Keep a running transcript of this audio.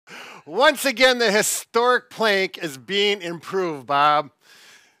Once again, the historic plank is being improved, Bob.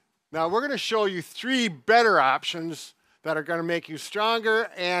 Now, we're going to show you 3 better options that are going to make you stronger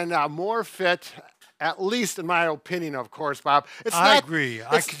and more fit, at least in my opinion, of course, Bob. I agree.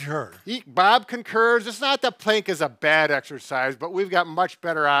 I concur. Bob concurs. It's not that plank is a bad exercise, but we've got much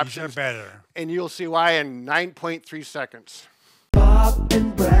better options. These are better. And you'll see why in 9.3 seconds. Bob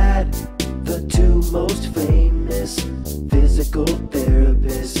and Brad, the 2 most famous physical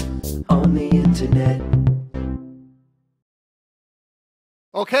therapists on the internet.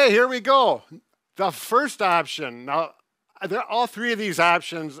 Okay, here we go. The first option. Now, all 3 of these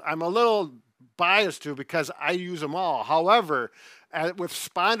options I'm a little biased to because I use them all. However, with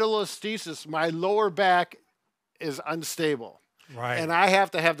spondylolisthesis, my lower back is unstable. Right. And I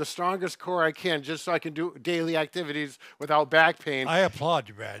have to have the strongest core I can just so I can do daily activities without back pain. I applaud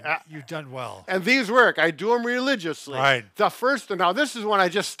you, Brad. You've done well. And these work. I do them religiously. Right. The first, now this is when I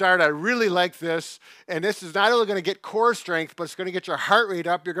just started. I really like this. And this is not only going to get core strength, but it's going to get your heart rate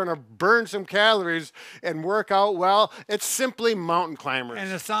up. You're going to burn some calories and work out well. It's simply mountain climbers.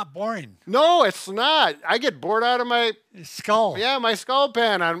 And it's not boring. No, it's not. I get bored out of my skull. Yeah, my skull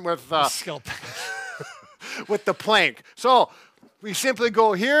pan on with skull pan. with the plank. So we simply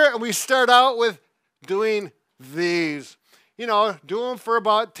go here and we start out with doing these. You know, do them for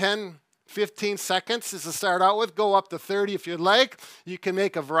about 10, 15 seconds is to start out with. Go up to 30 if you'd like. You can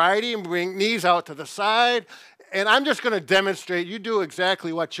make a variety and bring knees out to the side. And I'm just going to demonstrate. You do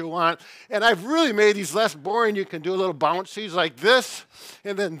exactly what you want. And I've really made these less boring. You can do a little bouncies like this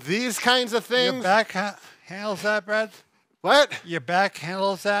and then these kinds of things. Your back handles that, Brad? What? Your back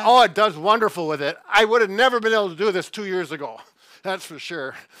handles that? Oh, it does wonderful with it. I would have never been able to do this 2 years ago. That's for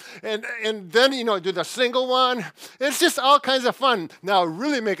sure. And then, you know, do the single one. It's just all kinds of fun. Now,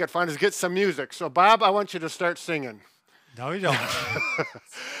 really make it fun is get some music. So, Bob, I want you to start singing. No, you don't.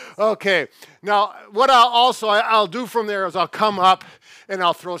 Okay. Now, what I'll do from there is I'll come up and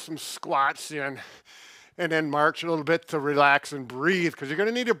I'll throw some squats in and then march a little bit to relax and breathe because you're going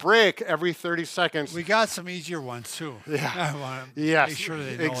to need a break every 30 seconds. We got some easier ones, too. Yeah. I want to make sure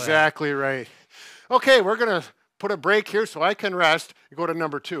they know exactly right. Okay, we're going to put a break here so I can rest. You go to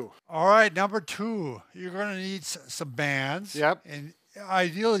number 2. All right, number 2. You're going to need some bands. Yep. And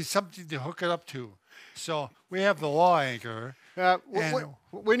ideally something to hook it up to. So we have the wall anchor.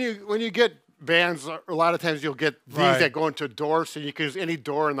 When you get bands, a lot of times you'll get these that go into doors, so you can use any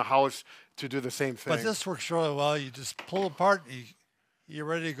door in the house to do the same thing. But this works really well. You just pull apart and you're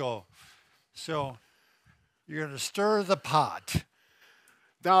ready to go. So you're going to stir the pot.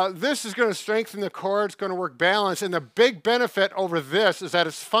 Now, this is going to strengthen the core. It's going to work balance. And the big benefit over this is that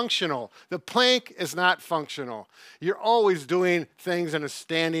it's functional. The plank is not functional. You're always doing things in a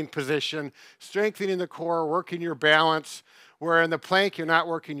standing position, strengthening the core, working your balance, where in the plank, you're not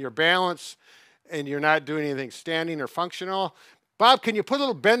working your balance and you're not doing anything standing or functional. Bob, can you put a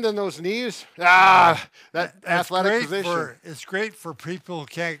little bend in those knees? That athletic position. It's great for people who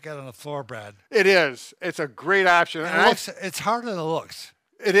can't get on the floor, Brad. It is. It's a great option. And it's harder than it looks.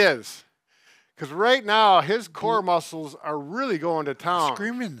 It is. Because right now, his core muscles are really going to town.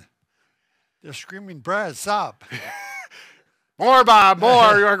 They're screaming, Brad, stop. More, Bob,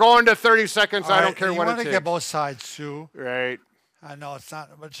 more. You're going to 30 seconds. All I don't care what it takes. You want to get both sides, too. Right. I know it's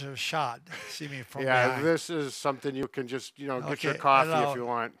not much of a shot. See me from behind. This is something you can just, get your coffee if you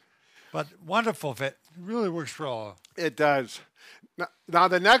want. But wonderful fit. It really works for all. It does. Now,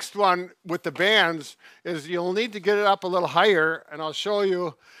 the next one with the bands is you'll need to get it up a little higher, and I'll show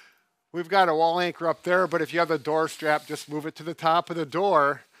you. We've got a wall anchor up there, but if you have the door strap, just move it to the top of the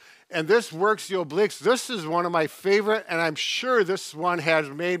door. And this works the obliques. This is one of my favorite, and I'm sure this one has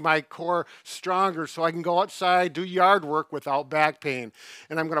made my core stronger so I can go outside, do yard work without back pain.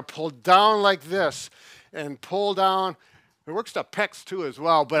 And I'm going to pull down like this and pull down. It works the pecs too as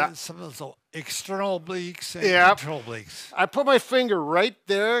well. But some of those external obliques and internal obliques. I put my finger right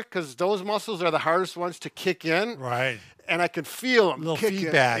there because those muscles are the hardest ones to kick in. Right. And I can feel them kicking.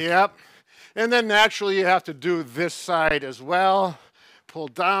 Feedback. Yep. And then naturally you have to do this side as well. Pull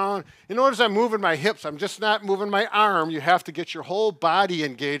down. You notice I'm moving my hips. I'm just not moving my arm. You have to get your whole body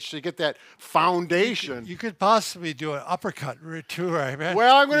engaged so you get that foundation. You could possibly do an uppercut too, right?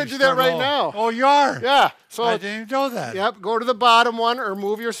 Well, I'm going to do that right now. Oh, you are? Yeah. So I didn't even know that. Yep. Go to the bottom one or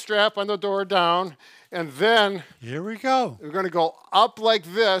move your strap on the door down. And then here we go. We're going to go up like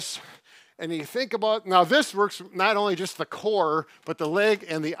this. And you think about, now this works not only just the core, but the leg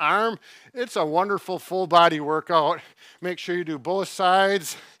and the arm. It's a wonderful full body workout. Make sure you do both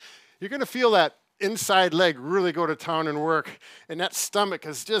sides. You're going to feel that inside leg really go to town and work. And that stomach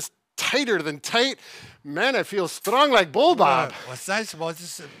is just tighter than tight. Man, it feels strong like bull, Bob. What's nice about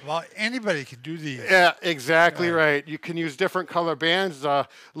this, well, anybody can do these. Yeah, exactly right. You can use different color bands.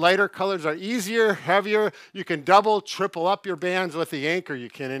 Lighter colors are easier, heavier. You can double, triple up your bands with the anchor. You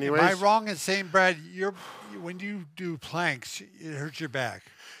can anyways. Am I wrong in saying, Brad, when you do planks, it hurts your back?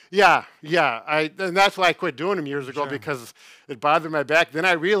 Yeah. And that's why I quit doing them years ago, Sure. because it bothered my back. Then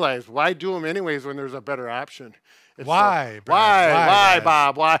I realized, why do them anyways when there's a better option? Why, Brad? Why, Brad?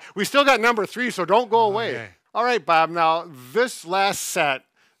 Bob? Why? We still got number 3, so don't go away. Okay. All right, Bob. Now, this last set,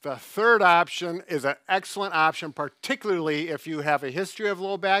 the third option is an excellent option, particularly if you have a history of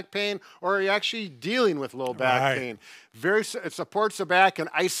low back pain or you're actually dealing with low back Right. pain. It supports the back and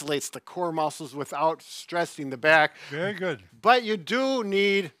isolates the core muscles without stressing the back. Very good. But you do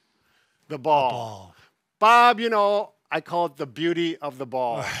need the ball. Ball. Bob, you know, I call it the beauty of the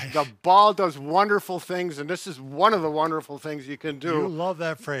ball. Right. The ball does wonderful things, and this is one of the wonderful things you can do. You love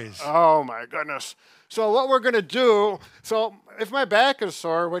that phrase. Oh, my goodness. So what we're going to do, so if my back is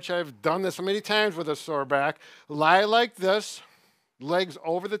sore, which I've done this many times with a sore back, lie like this, legs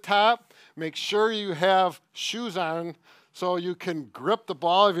over the top. Make sure you have shoes on so you can grip the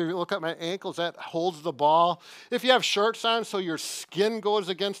ball. If you look at my ankles, that holds the ball. If you have shorts on so your skin goes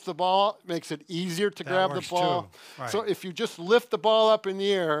against the ball, it makes it easier to grab the works ball. too. Right. So if you just lift the ball up in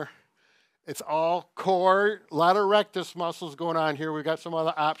the air, it's all core, a lot of rectus muscles going on here. We've got some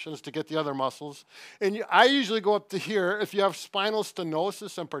other options to get the other muscles. And I usually go up to here. If you have spinal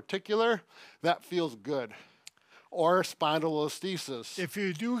stenosis in particular, that feels good. Or spondylolisthesis. If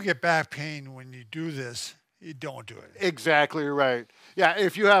you do get back pain when you do this, you don't do it. Exactly right. Yeah,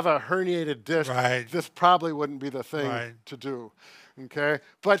 if you have a herniated disc, Right. this probably wouldn't be the thing Right. to do. Okay?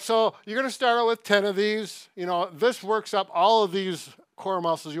 But so you're going to start out with 10 of these. You know, this works up all of these core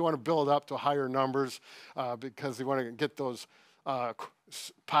muscles. You want to build up to higher numbers because you want to get those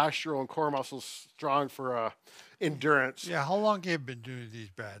postural and core muscles strong for endurance. Yeah, how long have you been doing these,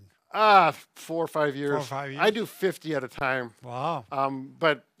 Brad? 4 or 5 years. 4 or 5 years? I do 50 at a time. Wow.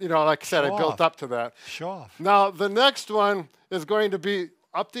 But, you know, like I said, Show I built off. up to that. Show off. Now, the next one is going to be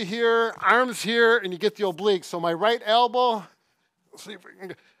up to here, arms here, and you get the oblique. So my right elbow, let's see if we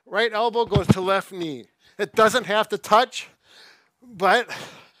can, right elbow goes to left knee. It doesn't have to touch, but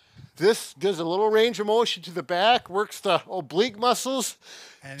this gives a little range of motion to the back, works the oblique muscles.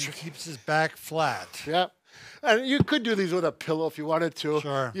 And he keeps his back flat. Yep. And you could do these with a pillow if you wanted to.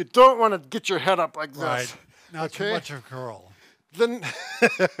 Sure. You don't want to get your head up like this. Right. Not too Okay? much of a curl.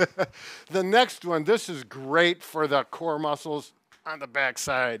 The next one, this is great for the core muscles on the back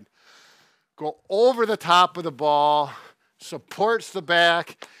side. Go over the top of the ball, supports the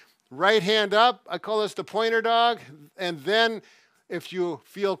back. Right hand up, I call this the pointer dog. And then if you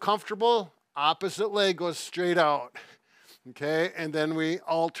feel comfortable, opposite leg goes straight out. Okay, and then we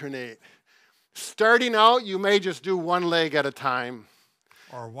alternate. Starting out, you may just do one leg at a time.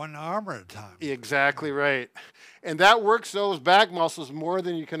 Or one arm at a time. Exactly right. And that works those back muscles more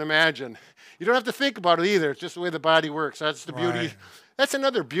than you can imagine. You don't have to think about it either. It's just the way the body works. That's the beauty. Right. That's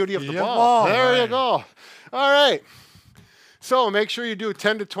another beauty of the Yeah, ball. There you right. go. All right. So make sure you do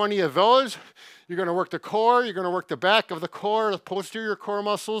 10 to 20 of those. You're going to work the core. You're going to work the back of the core, the posterior core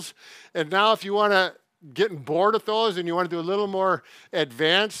muscles. And now if you want to get bored with those and you want to do a little more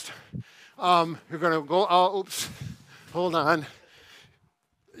advanced, you're going to go out. Oops. Hold on.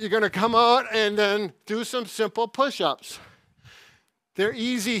 You're going to come out and then do some simple push-ups. They're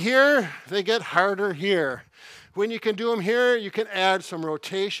easy here. They get harder here. When you can do them here, you can add some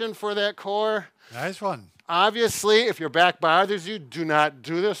rotation for that core. Nice one. Obviously, if your back bothers you, do not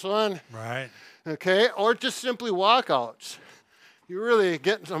do this one. Right. Okay? Or just simply walkouts. You're really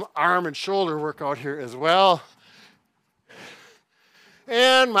getting some arm and shoulder workout here as well.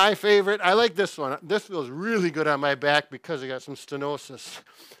 And my favorite, I like this one. This feels really good on my back because I got some stenosis.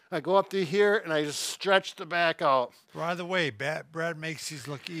 I go up to here and I just stretch the back out. By the way, Brad makes these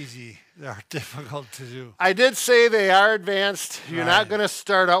look easy. They're difficult to do. I did say they are advanced. You're not Right. going to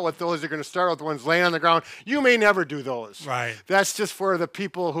start out with those. You're going to start out with the ones laying on the ground. You may never do those. Right. That's just for the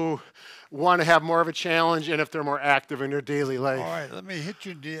people who want to have more of a challenge and if they're more active in their daily life. All right, let me hit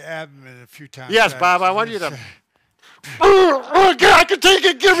you in the abdomen a few times. Yes, Brad. Bob, I want you to. Oh, God, I can take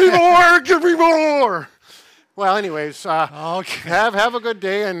it. Give me more. Give me more. Well, anyways, Okay. have a good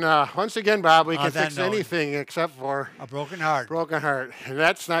day. And once again, Bob, we On can that fix note. anything except for A broken heart. broken heart. And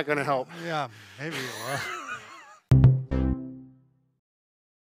that's not going to help. Yeah, maybe it will.